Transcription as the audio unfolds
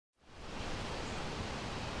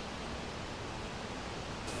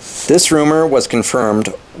This rumor was confirmed,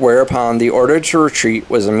 whereupon the order to retreat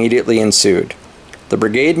was immediately ensued. The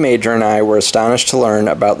brigade major and I were astonished to learn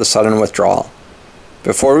about the sudden withdrawal.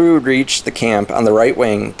 Before we would reach the camp on the right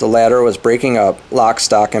wing, the latter was breaking up, lock,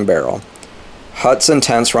 stock, and barrel. Huts and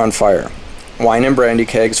tents were on fire. Wine and brandy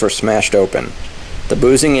kegs were smashed open. The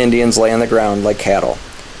boozing Indians lay on the ground like cattle.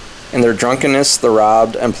 In their drunkenness, they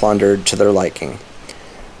robbed and plundered to their liking.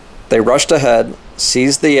 They rushed ahead,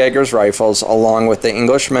 seized the Jaegers' rifles along with the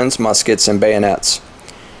Englishmen's muskets and bayonets.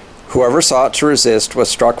 Whoever sought to resist was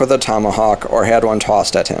struck with a tomahawk or had one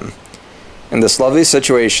tossed at him. In this lovely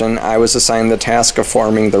situation, I was assigned the task of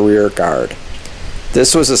forming the rear guard.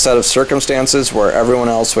 This was a set of circumstances where everyone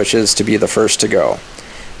else wishes to be the first to go.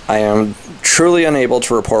 I am truly unable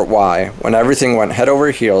to report why, when everything went head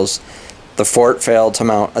over heels, the fort failed to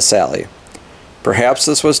mount a sally. Perhaps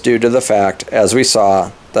this was due to the fact, as we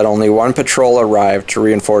saw, that only one patrol arrived to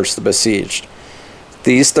reinforce the besieged.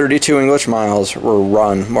 These 32 English miles were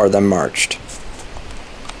run more than marched.